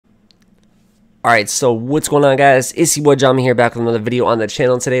Alright, so what's going on, guys? It's your boy ItzDrama here, back with another video on the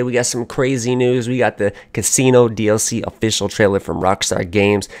channel. Today we got some crazy news. We got the Casino DLC official trailer from Rockstar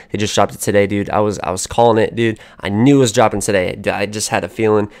Games. They just dropped it today, dude. I was calling it, dude. I knew it was dropping today. I just had a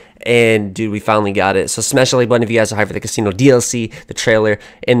feeling. And dude, we finally got it. So smash the like button if you guys are hyped for the Casino DLC, the trailer,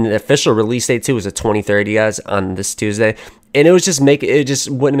 and the official release date too is the 23rd, you guys, on this Tuesday. And it just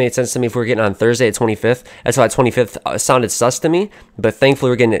wouldn't make sense to me if we were getting on Thursday at 25th. That's why 25th sounded sus to me. But thankfully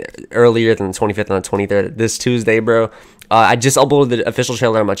we're getting it earlier than the 25th and the 23rd this Tuesday, bro. I just uploaded the official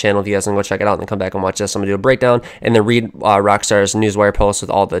trailer on my channel. If you guys want to go check it out and then come back and watch this, I'm gonna do a breakdown and then read Rockstar's Newswire post with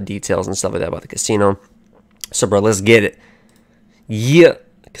all the details and stuff like that about the casino. So bro, let's get it. Yeah,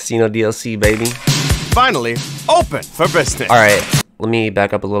 Casino DLC, baby. Finally open for business. All right, let me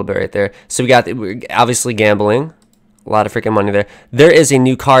back up a little bit right there. So we're obviously gambling. A lot of freaking money there. There is a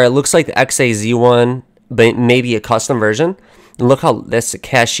new car. It looks like the XAZ1, but maybe a custom version. And look how that's the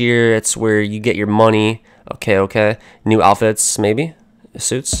cashier. It's where you get your money. Okay. New outfits, maybe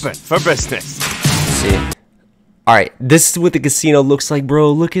suits. Open for business. Let's see. All right, this is what the casino looks like,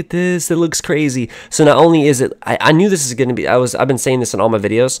 bro. Look at this. It looks crazy. So not only is it, I knew this is gonna be. I've been saying this in all my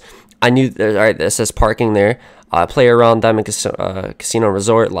videos. I knew. All right, it says parking there. Play around Diamond Casino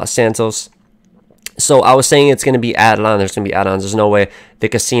Resort, Los Santos. So I was saying it's going to be added on. There's going to be add-ons. There's no way the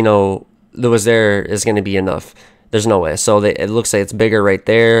casino that was there is going to be enough. There's no way. So it looks like it's bigger right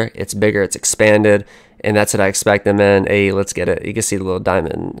there. It's bigger. It's expanded. And that's what I expect. And then, hey, let's get it. You can see the little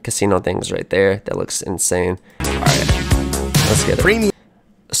diamond casino things right there. That looks insane. All right. Let's get it.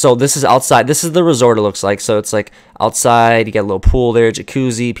 So this is outside. This is the resort it looks like. So it's like outside. You got a little pool there,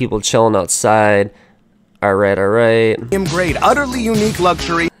 jacuzzi, people chilling outside. All right. Grade, utterly unique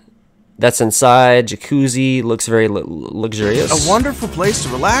luxury. That's inside. Jacuzzi looks very luxurious. A wonderful place to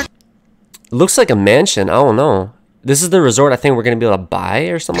relax. Looks like a mansion. I don't know. This is the resort I think we're gonna be able to buy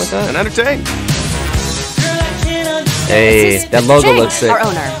or something like that. And entertain. Hey, that logo looks sick. Our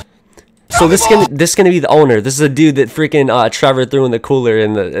owner. So this gonna be the owner. This is a dude that freaking Trevor threw in the cooler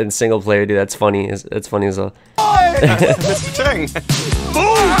in single player, dude. That's funny. It's funny as well. Mr. Chang.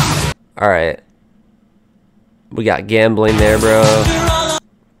 All right. We got gambling there, bro.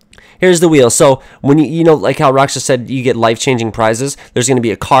 Here's the wheel. So when you know, like how Rockstar said, you get life-changing prizes. There's going to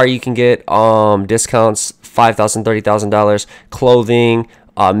be a car you can get, discounts, $5,000, $30,000, clothing,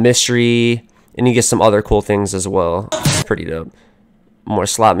 mystery, and you get some other cool things as well. It's pretty dope. More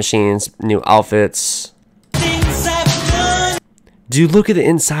slot machines, new outfits. Dude, look at the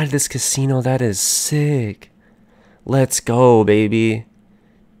inside of this casino. That is sick. Let's go, baby.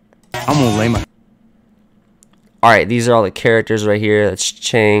 I'm gonna lay my. Alright, these are all the characters right here. That's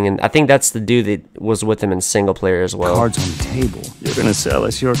Chang, and I think that's the dude that was with him in single player as well. Cards on the table. You're gonna sell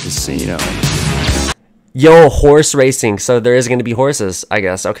us your casino. Yo, horse racing. So there is going to be horses, I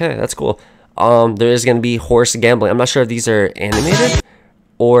guess. Okay, that's cool. There is going to be horse gambling. I'm not sure if these are animated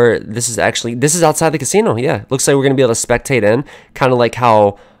or this is outside the casino. Yeah, looks like we're going to be able to spectate in, kind of like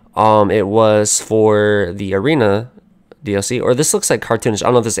how it was for the arena DLC, or this looks like cartoonish. I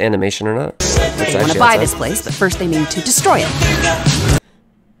don't know if this is animation or not. They want to buy this place, but first they mean to destroy it.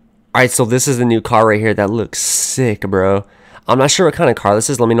 Alright, so this is the new car right here. That looks sick, bro. I'm not sure what kind of car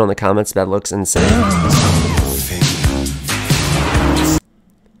this is. Let me know in the comments. That looks insane.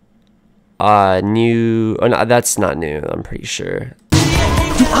 New. Oh, no, that's not new. I'm pretty sure.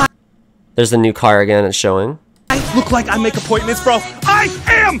 There's the new car again. It's showing. I look like I make appointments, bro. I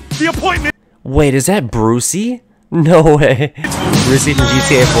am the appointment. Wait, is that Brucey? No way. Brucey from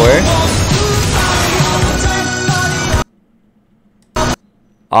GTA 4.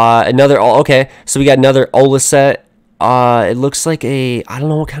 Okay, so we got another Ola set. It looks like I don't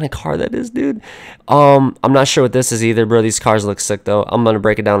know what kind of car that is, dude. I'm not sure what this is either, bro. These cars look sick though. I'm gonna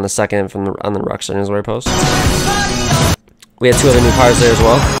break it down in a second on the Rockstar Newswire post. We had two other new cars there as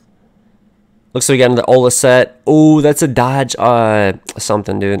well. Looks like we got another Ola set. Oh, that's a Dodge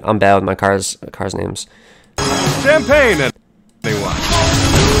something, dude. I'm bad with my cars names. Champagne and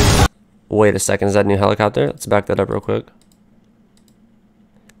wait a second, is that a new helicopter? Let's back that up real quick.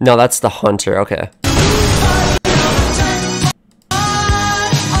 No, that's the Hunter. Okay.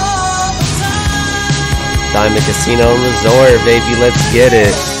 Diamond Casino Resort, baby. Let's get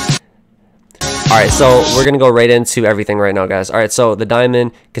it. Alright, so we're going to go right into everything right now, guys. Alright, so the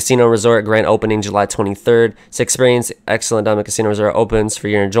Diamond Casino Resort grand opening July 23rd. To experience excellent Diamond Casino Resort opens for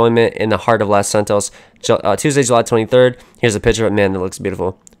your enjoyment in the heart of Los Santos. Tuesday, July 23rd. Here's a picture of it. Man, that looks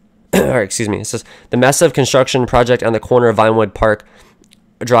beautiful. Alright, excuse me. It says, the massive construction project on the corner of Vinewood Park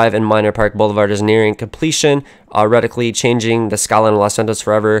Drive and Minor Park Boulevard is nearing completion, radically changing the skyline of Los Santos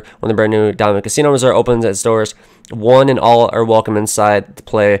forever when the brand new Diamond Casino Resort opens its doors One and all are welcome inside to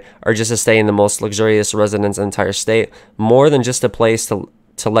play or just to stay in the most luxurious residence in the entire state. More than just a place to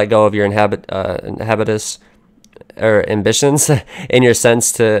let go of your inhabitus or ambitions in your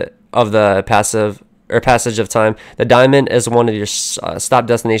sense of the passage of time. The Diamond is one of your stop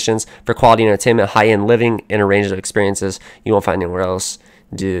destinations for quality entertainment, high-end living, and a range of experiences you won't find anywhere else,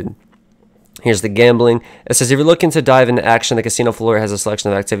 dude. Here's the gambling. It says, if you're looking to dive into action, the casino floor has a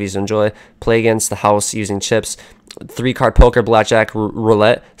selection of activities to enjoy. Play against the house using chips, 3-card poker, blackjack,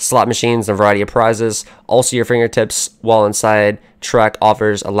 roulette, slot machines, and a variety of prizes. Also your fingertips, while inside, track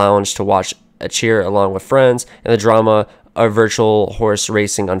offers a lounge to watch a cheer along with friends, and the drama of virtual horse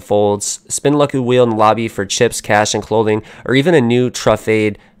racing unfolds. Spin lucky wheel in the lobby for chips, cash, and clothing, or even a new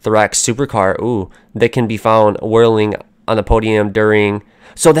Truffade Thorax supercar, that can be found whirling on the podium during...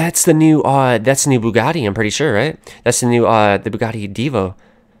 So that's the new Bugatti, I'm pretty sure, right? That's the new the Bugatti Divo.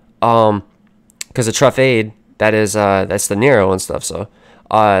 Because the Truffade, that's the Nero and stuff, so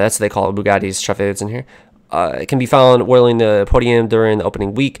that's what they call it, Bugatti's Truffades in here. It can be found whirling the podium during the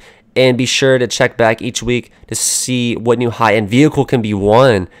opening week, and be sure to check back each week to see what new high-end vehicle can be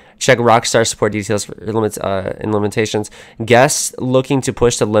won. Check Rockstar support details for limitations. Guests looking to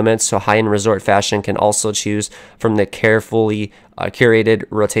push the limits to high-end resort fashion can also choose from the carefully curated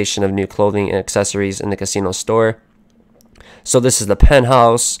rotation of new clothing and accessories in the casino store. So this is the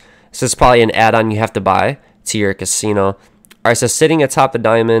penthouse. This is probably an add-on you have to buy to your casino. All right, so sitting atop the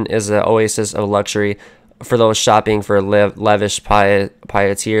Diamond is an oasis of luxury for those shopping for a lavish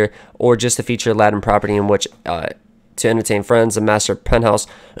pietier or just to feature Latin property in which to entertain friends. A master penthouse,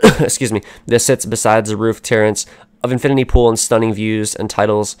 excuse me, that sits beside the roof terrace of infinity pool and stunning views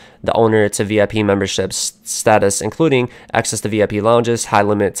entitles the owner to VIP membership status, including access to VIP lounges,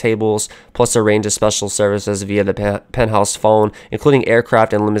 high-limit tables, plus a range of special services via the penthouse phone, including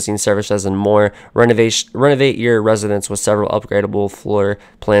aircraft and limousine services and more. Renovate your residence with several upgradable floor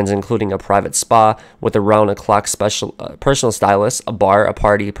plans, including a private spa with a round-the-clock special personal stylist, a bar, a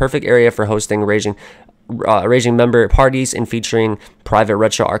party, perfect area for hosting raging member parties, and featuring private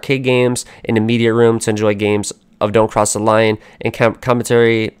retro arcade games, an immediate room to enjoy games of Don't Cross the Line, and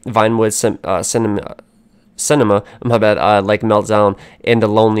commentary Vinewood cinema, like Meltdown and The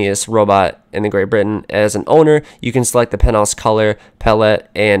Loneliest Robot in the Great Britain. As an owner, you can select the penthouse color, palette,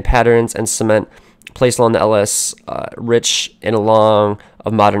 and patterns, and cement placed along the LS, rich and along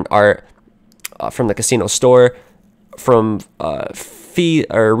of modern art from the casino store, from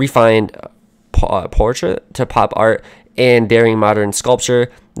refined portrait to pop art and daring modern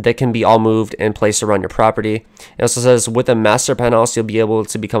sculpture that can be all moved and placed around your property. It also says, with a master penthouse, you'll be able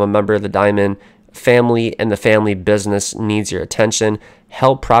to become a member of the Diamond family, and the family business needs your attention.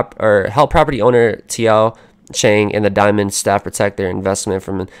 Help property owner Tiao Chang and the Diamond staff protect their investment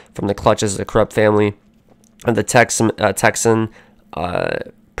from the clutches of the corrupt family of the Texan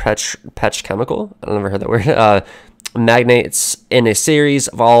petrochemical. I never heard that word. Magnates in a series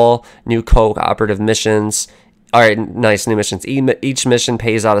of all new cooperative missions. All right, nice new missions. Each mission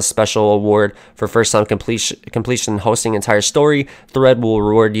pays out a special award for first-time completion hosting entire story. Thread will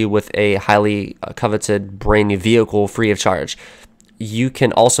reward you with a highly coveted brand new vehicle free of charge. You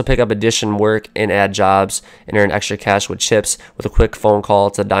can also pick up addition work and add jobs and earn extra cash with chips with a quick phone call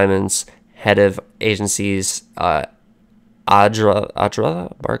to Diamond's head of agencies, Audra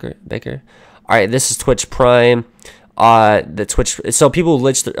Baker. All right, this is Twitch Prime. The Twitch, so people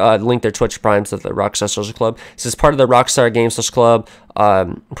link their Twitch Prime to the Rockstar Social Club. This is part of the Rockstar Game Social Club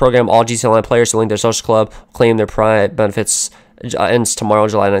program. All GTA Online players who link their social club claim their Prime benefits. Ends tomorrow,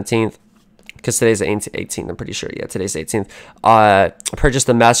 July 19th. Because today's the 18th, I'm pretty sure. Yeah, today's the 18th. Purchase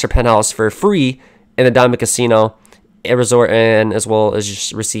the master penthouse for free in the Diamond Casino a resort, and as well as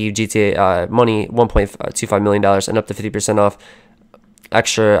just receive GTA money, $1.25 million, and up to 50% off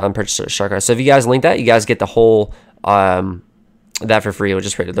extra on purchase of shark card. So if you guys link that, you guys get the whole that for free. We'll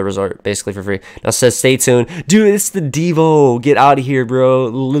just rate the resort basically for free. Now it says, stay tuned, dude. It's the Devo. Get out of here, bro.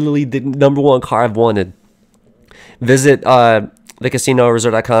 Literally the #1 car I've wanted. Visit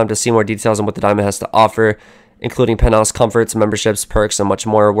thecasinoresort.com to see more details on what the Diamond has to offer, including penthouse comforts, memberships, perks, and much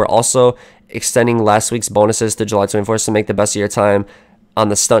more. We're also extending last week's bonuses to July 24th to make the best of your time on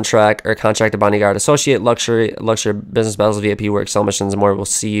the stunt track or contract a bodyguard associate, luxury business battles, VIP work, sell missions, and more. We'll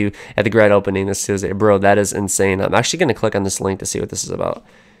see you at the grand opening this Tuesday. Bro, that is insane. I'm actually going to click on this link to see what this is about.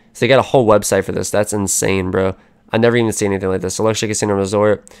 So they got a whole website for this. That's insane, bro. I've never even seen anything like this. So Luxury Casino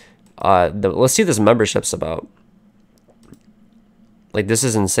Resort. Let's see what this membership's about. Like, this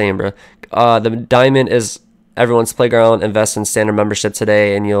is insane, bro. The Diamond is everyone's playground. Invest in standard membership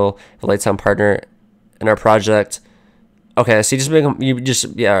today, and you'll have a lifetime partner in our project. Okay, so you just become, you just,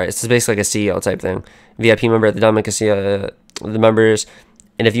 yeah, all right, it's basically like a CEO type thing. VIP member at the Diamond Casino, the members,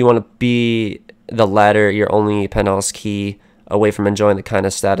 and if you want to be the latter, you're only penthouse key away from enjoying the kind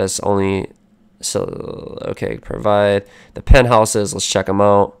of status only. So, okay, provide the penthouses. Let's check them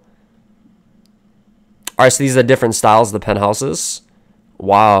out. All right, so these are different styles of the penthouses.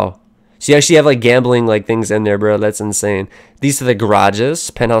 Wow. So you actually have like gambling like things in there, bro. That's insane. These are the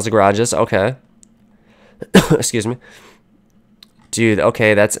garages, penthouse garages. Okay. Excuse me. Dude,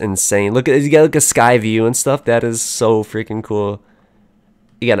 okay, that's insane. Look at, you got like a sky view and stuff. That is so freaking cool.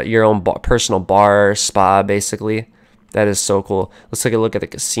 You got your own personal bar, spa, basically. That is so cool. Let's take a look at the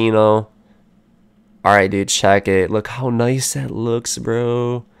casino. All right, dude, check it. Look how nice that looks,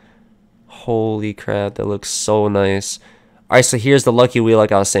 bro. Holy crap, that looks so nice. All right, so here's the lucky wheel,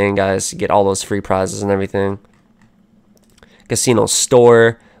 like I was saying, guys. You get all those free prizes and everything. Casino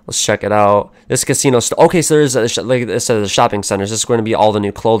store. Let's check it out. This casino store. Okay, so there's like this is the shopping centers. This is going to be all the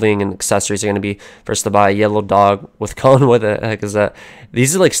new clothing and accessories are going to be first to buy. Yellow dog with cone. What the heck is that?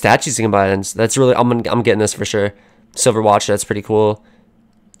 These are like statues you can buy, and that's really I'm getting this for sure. Silver watch. That's pretty cool.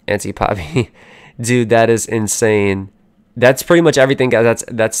 Anti Poppy. Dude, that is insane. That's pretty much everything, guys.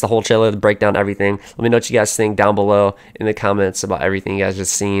 That's the whole trailer, the breakdown, everything. Let me know what you guys think down below in the comments about everything you guys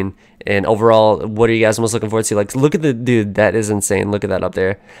just seen. And overall, what are you guys most looking forward to? Like, look at the dude. That is insane. Look at that up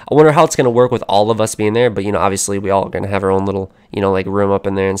there. I wonder how it's going to work with all of us being there. But, you know, obviously, we all going to have our own little, you know, like room up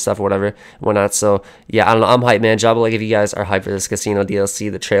in there and stuff or whatever, whatnot. So, yeah, I don't know. I'm hyped, man. Drop a like if you guys are hyped for this casino DLC,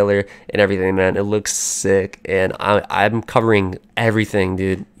 the trailer, and everything, man. It looks sick. And I'm covering everything,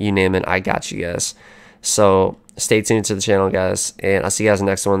 dude. You name it. I got you guys. So, stay tuned to the channel, guys, and I'll see you guys in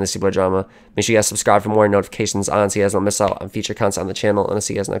the next one. This is your boy Drama. Make sure you guys subscribe for more notifications on so you guys don't miss out on feature content on the channel, and I'll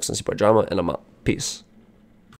see you guys next one. This is your boy Drama, and I'm out. Peace.